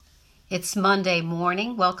It's Monday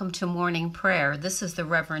morning. Welcome to morning prayer. This is the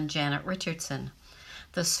Reverend Janet Richardson.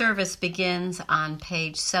 The service begins on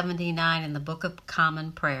page 79 in the Book of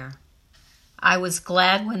Common Prayer. I was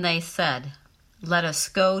glad when they said, "Let us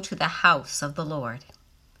go to the house of the Lord."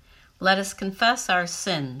 Let us confess our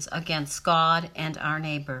sins against God and our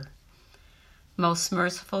neighbor. Most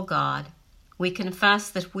merciful God, we confess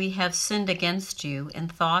that we have sinned against you in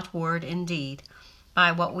thought, word, and deed,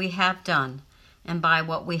 by what we have done, and by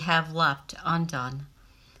what we have left undone.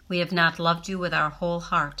 We have not loved you with our whole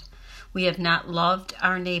heart. We have not loved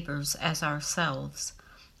our neighbors as ourselves.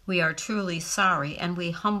 We are truly sorry, and we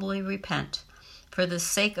humbly repent. For the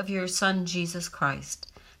sake of your Son, Jesus Christ,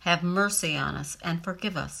 have mercy on us and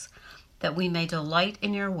forgive us, that we may delight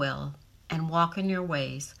in your will and walk in your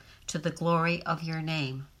ways, to the glory of your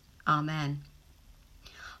name. Amen.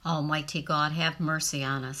 Almighty God, have mercy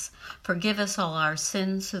on us. Forgive us all our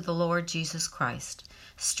sins through the Lord Jesus Christ.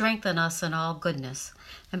 Strengthen us in all goodness,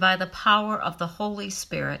 and by the power of the Holy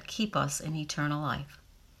Spirit, keep us in eternal life.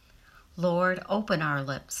 Lord, open our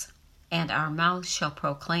lips, and our mouths shall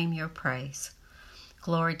proclaim your praise.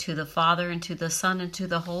 Glory to the Father, and to the Son, and to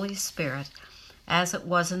the Holy Spirit, as it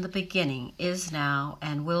was in the beginning, is now,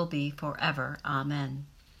 and will be forever. Amen.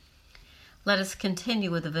 Let us continue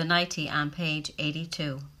with the Venite on page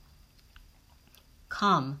 82.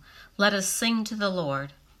 Come, let us sing to the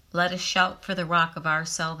Lord. Let us shout for the rock of our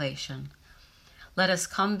salvation. Let us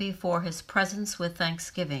come before his presence with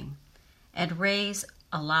thanksgiving, and raise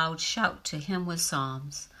a loud shout to him with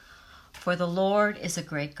psalms. For the Lord is a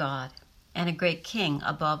great God, and a great King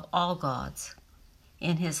above all gods.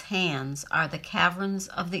 In his hands are the caverns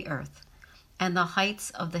of the earth, and the heights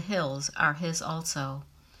of the hills are his also.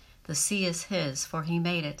 The sea is his, for he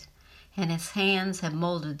made it, and his hands have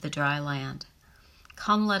molded the dry land.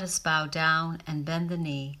 Come, let us bow down and bend the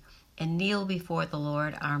knee, and kneel before the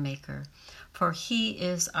Lord our Maker. For he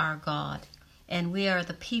is our God, and we are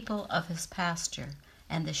the people of his pasture,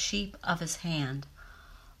 and the sheep of his hand.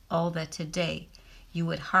 Oh, that today you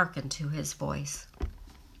would hearken to his voice.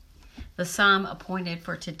 The psalm appointed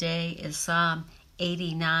for today is Psalm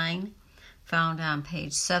 89, found on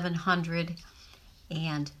page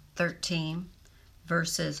 713,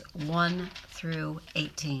 verses 1 through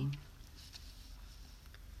 18.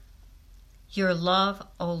 Your love,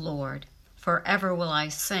 O Lord, forever will I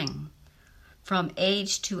sing. From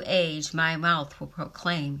age to age my mouth will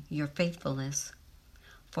proclaim your faithfulness.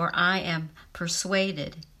 For I am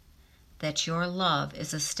persuaded that your love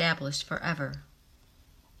is established forever.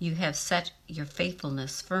 You have set your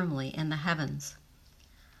faithfulness firmly in the heavens.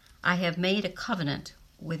 I have made a covenant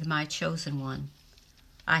with my chosen one.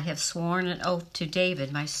 I have sworn an oath to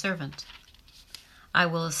David, my servant. I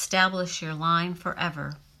will establish your line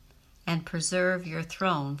forever and preserve your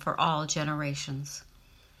throne for all generations.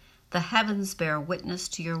 The heavens bear witness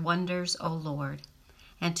to your wonders, O Lord,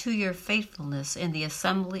 and to your faithfulness in the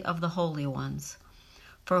assembly of the holy ones.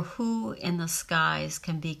 For who in the skies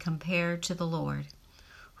can be compared to the Lord?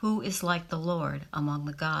 Who is like the Lord among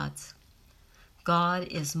the gods? God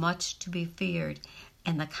is much to be feared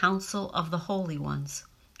in the council of the holy ones,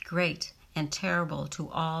 great and terrible to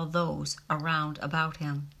all those around about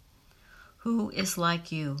him. Who is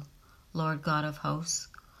like you, Lord God of hosts?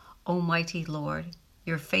 Almighty Lord,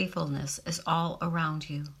 your faithfulness is all around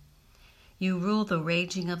you. You rule the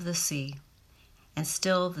raging of the sea and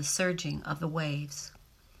still the surging of the waves.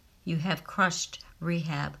 You have crushed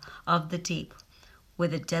Rahab of the deep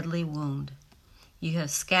with a deadly wound. You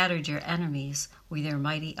have scattered your enemies with your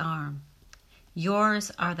mighty arm.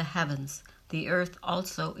 Yours are the heavens, the earth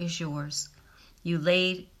also is yours. You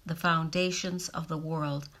laid the foundations of the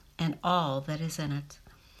world and all that is in it.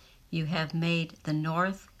 You have made the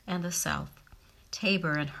north and the south.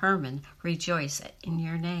 Tabor and Hermon rejoice in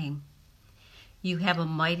your name. You have a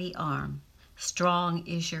mighty arm. Strong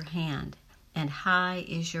is your hand, and high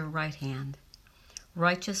is your right hand.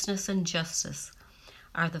 Righteousness and justice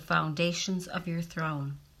are the foundations of your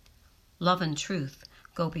throne. Love and truth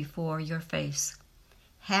go before your face.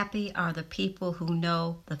 Happy are the people who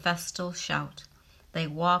know the festal shout. They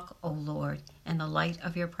walk, O Lord, in the light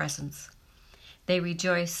of your presence. They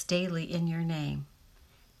rejoice daily in your name.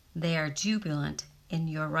 They are jubilant in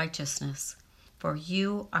your righteousness, for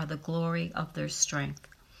you are the glory of their strength,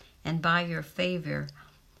 and by your favor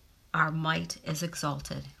our might is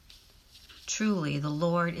exalted. Truly the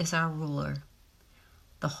Lord is our ruler.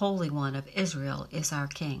 The Holy One of Israel is our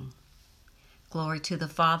King. Glory to the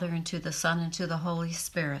Father, and to the Son, and to the Holy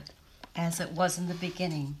Spirit, as it was in the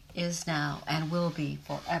beginning, is now, and will be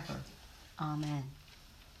forever. Amen.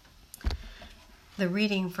 The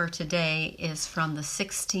reading for today is from the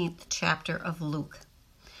 16th chapter of Luke.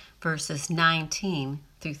 verses 19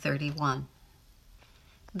 through 31.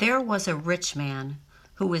 There was a rich man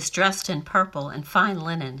who was dressed in purple and fine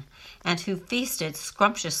linen, and who feasted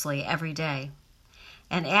scrumptiously every day.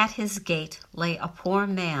 And at his gate lay a poor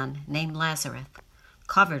man named Lazarus,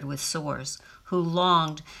 covered with sores, who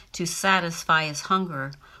longed to satisfy his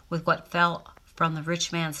hunger with what fell from the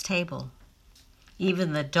rich man's table.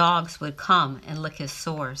 Even the dogs would come and lick his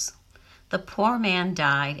sores. The poor man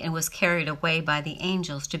died and was carried away by the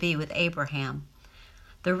angels to be with Abraham.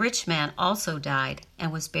 The rich man also died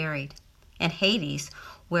and was buried. In Hades,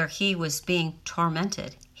 where he was being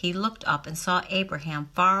tormented, he looked up and saw Abraham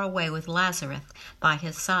far away with Lazarus by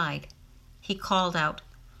his side. He called out,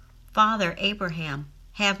 "Father Abraham,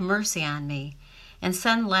 have mercy on me, and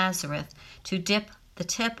send Lazarus to dip the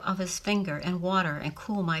tip of his finger in water and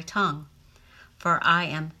cool my tongue, for I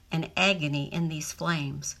am in agony in these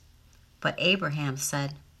flames." But Abraham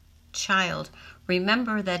said, "Child,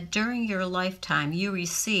 remember that during your lifetime you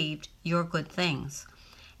received your good things,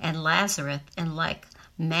 and Lazarus in like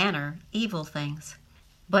manner evil things.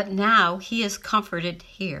 But now he is comforted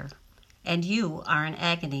here, and you are in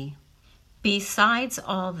agony. Besides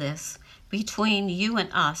all this, between you and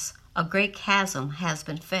us a great chasm has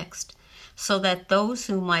been fixed, so that those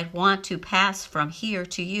who might want to pass from here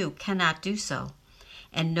to you cannot do so,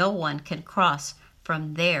 and no one can cross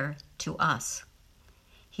from there to us."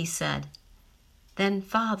 He said, "Then,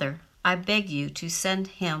 Father, I beg you to send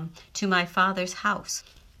him to my father's house,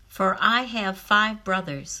 for I have 5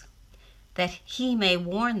 brothers, that he may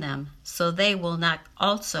warn them, so they will not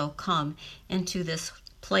also come into this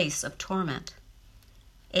place of torment."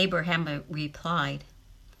 Abraham replied,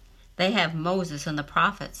 "They have Moses and the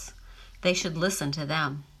prophets. They should listen to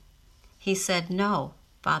them." He said, "No,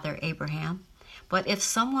 Father Abraham, but if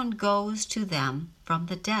someone goes to them from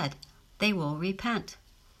the dead, they will repent."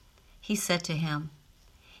 He said to him,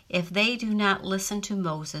 "If they do not listen to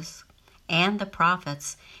Moses and the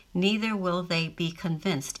prophets, neither will they be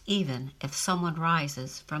convinced even if someone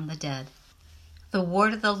rises from the dead." The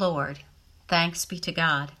word of the Lord. Thanks be to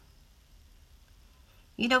God.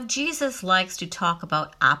 You know, Jesus likes to talk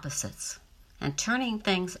about opposites and turning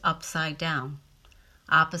things upside down.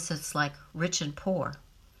 Opposites like rich and poor,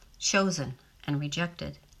 chosen and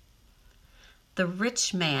rejected. The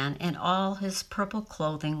rich man in all his purple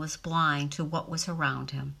clothing was blind to what was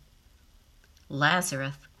around him.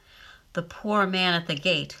 Lazarus, the poor man at the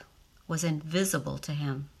gate, was invisible to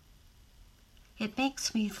him. It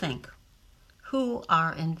makes me think, who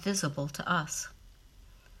are invisible to us?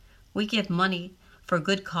 We give money for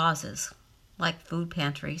good causes, like food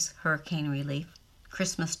pantries, hurricane relief,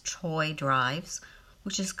 Christmas toy drives,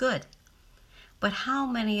 which is good. But how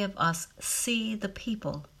many of us see the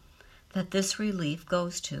people that this relief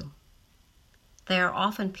goes to? They are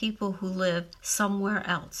often people who live somewhere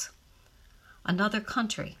else, another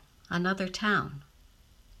country, another town,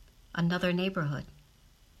 another neighborhood.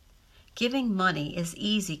 Giving money is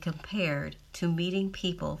easy compared to meeting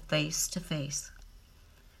people face to face.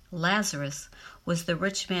 Lazarus was the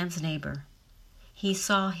rich man's neighbor. He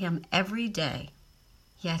saw him every day,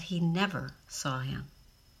 yet he never saw him.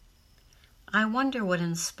 I wonder what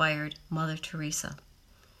inspired Mother Teresa.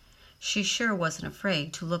 She sure wasn't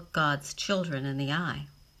afraid to look God's children in the eye.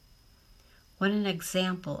 What an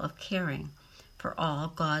example of caring for all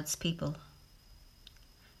God's people.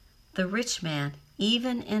 The rich man,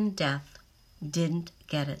 even in death, didn't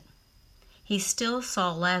get it. He still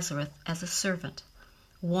saw Lazarus as a servant,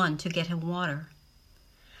 one to get him water.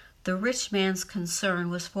 The rich man's concern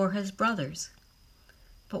was for his brothers.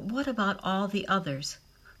 But what about all the others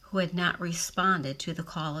who had not responded to the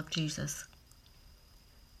call of Jesus?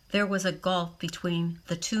 There was a gulf between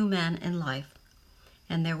the 2 men in life,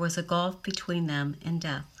 and there was a gulf between them in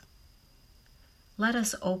death. Let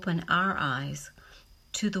us open our eyes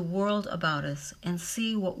to the world about us and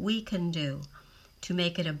see what we can do to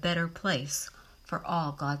make it a better place for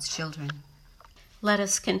all God's children. Let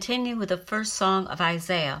us continue with the first song of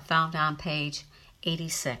Isaiah found on page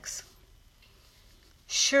 86.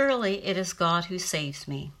 Surely it is God who saves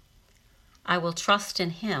me. I will trust in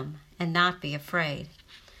him and not be afraid.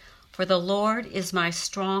 For the Lord is my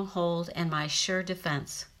stronghold and my sure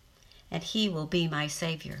defense, and he will be my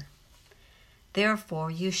Savior. Therefore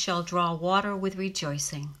you shall draw water with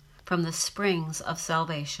rejoicing from the springs of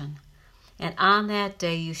salvation. And on that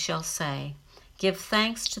day you shall say, Give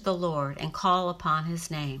thanks to the Lord and call upon his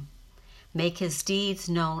name. Make his deeds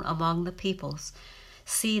known among the peoples.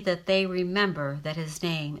 See that they remember that his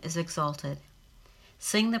name is exalted.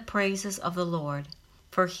 Sing the praises of the Lord,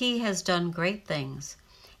 for he has done great things,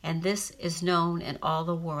 and this is known in all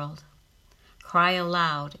the world. Cry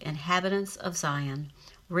aloud, inhabitants of Zion.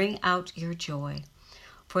 ring out your joy.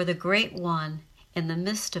 For the great one in the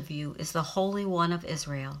midst of you is the Holy One of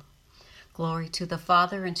Israel. Glory to the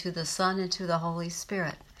Father, and to the Son, and to the Holy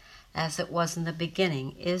Spirit, as it was in the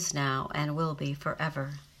beginning, is now, and will be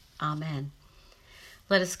forever. Amen.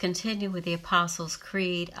 Let us continue with the Apostles'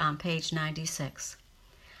 Creed on page 96.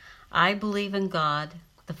 I believe in God,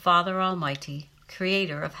 the Father Almighty,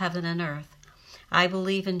 creator of heaven and earth. I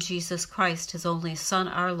believe in Jesus Christ, his only Son,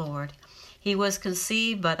 our Lord. He was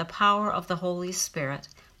conceived by the power of the Holy Spirit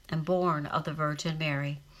and born of the Virgin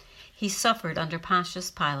Mary. He suffered under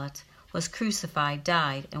Pontius Pilate, was crucified,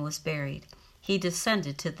 died, and was buried. He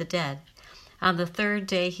descended to the dead. On the third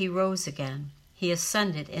day he rose again. He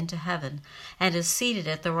ascended into heaven and is seated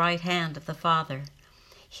at the right hand of the Father.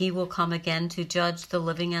 He will come again to judge the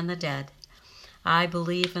living and the dead. I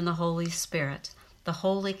believe in the Holy Spirit, the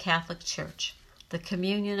Holy Catholic Church, the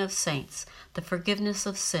communion of saints, the forgiveness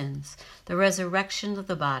of sins, the resurrection of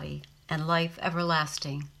the body, and life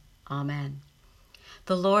everlasting. Amen.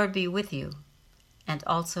 The Lord be with you, and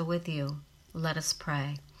also with you. Let us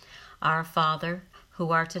pray. Our Father, who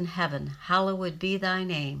art in heaven, hallowed be thy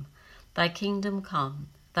name. Thy kingdom come,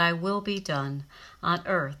 thy will be done, on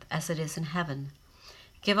earth as it is in heaven.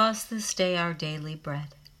 Give us this day our daily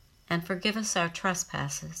bread, and forgive us our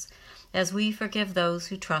trespasses, as we forgive those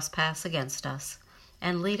who trespass against us.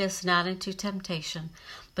 And lead us not into temptation,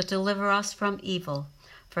 but deliver us from evil.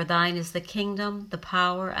 For thine is the kingdom, the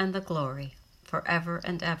power, and the glory, forever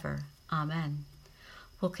and ever. Amen.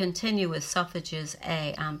 We'll continue with Suffrages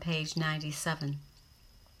A on page 97.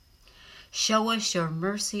 Show us your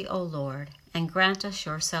mercy, O Lord, and grant us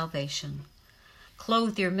your salvation.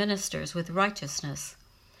 Clothe your ministers with righteousness.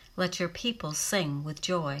 Let your people sing with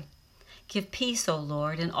joy. Give peace, O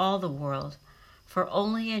Lord, in all the world, for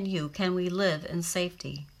only in you can we live in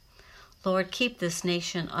safety. Lord, keep this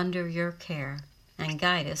nation under your care, and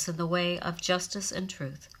guide us in the way of justice and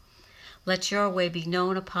truth. Let your way be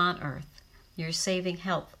known upon earth, your saving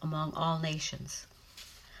help among all nations.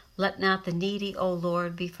 Let not the needy, O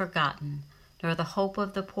Lord, be forgotten, nor the hope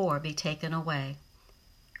of the poor be taken away.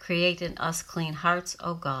 Create in us clean hearts,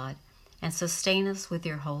 O God, and sustain us with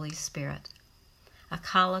your Holy Spirit. A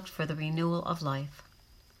collect for the renewal of life.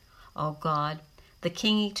 O God, the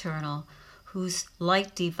King eternal, whose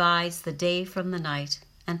light divides the day from the night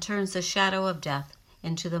and turns the shadow of death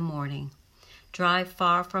into the morning, drive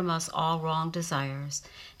far from us all wrong desires,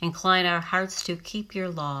 incline our hearts to keep your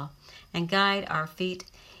law, and guide our feet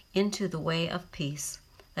into the way of peace,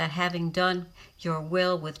 that having done your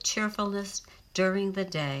will with cheerfulness during the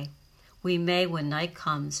day, we may, when night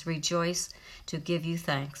comes, rejoice to give you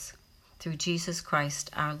thanks. Through Jesus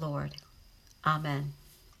Christ our Lord. Amen.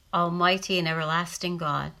 Almighty and everlasting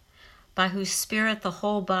God, by whose Spirit the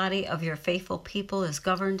whole body of your faithful people is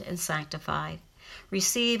governed and sanctified,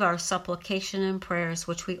 receive our supplication and prayers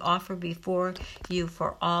which we offer before you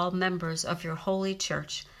for all members of your holy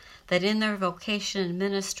church, that in their vocation and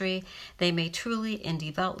ministry they may truly and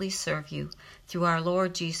devoutly serve you, through our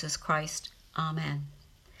Lord Jesus Christ. Amen.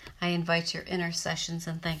 I invite your intercessions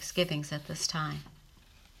and thanksgivings at this time.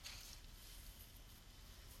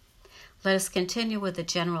 Let us continue with the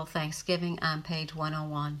general thanksgiving on page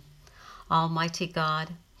 101. Almighty God,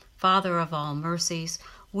 Father of all mercies,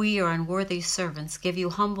 we, your unworthy servants, give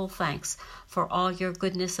you humble thanks for all your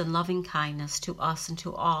goodness and loving kindness to us and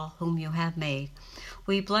to all whom you have made.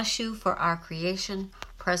 We bless you for our creation,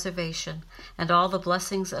 preservation, and all the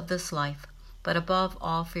blessings of this life, but above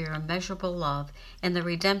all for your immeasurable love and the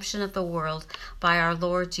redemption of the world by our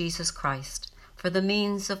Lord Jesus Christ, for the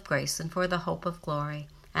means of grace and for the hope of glory.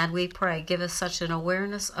 And we pray, give us such an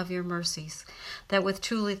awareness of your mercies, that with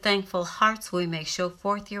truly thankful hearts we may show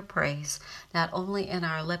forth your praise, not only in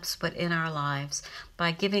our lips but in our lives,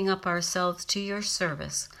 by giving up ourselves to your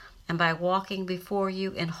service, and by walking before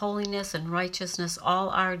you in holiness and righteousness all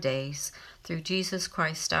our days, through Jesus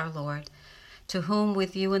Christ our Lord, to whom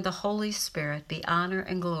with you and the Holy Spirit be honor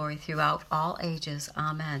and glory throughout all ages.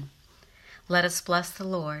 Amen. Let us bless the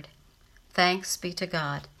Lord. Thanks be to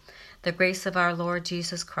God. The grace of our Lord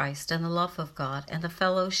Jesus Christ, and the love of God, and the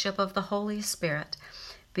fellowship of the Holy Spirit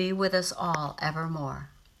be with us all evermore.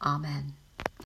 Amen.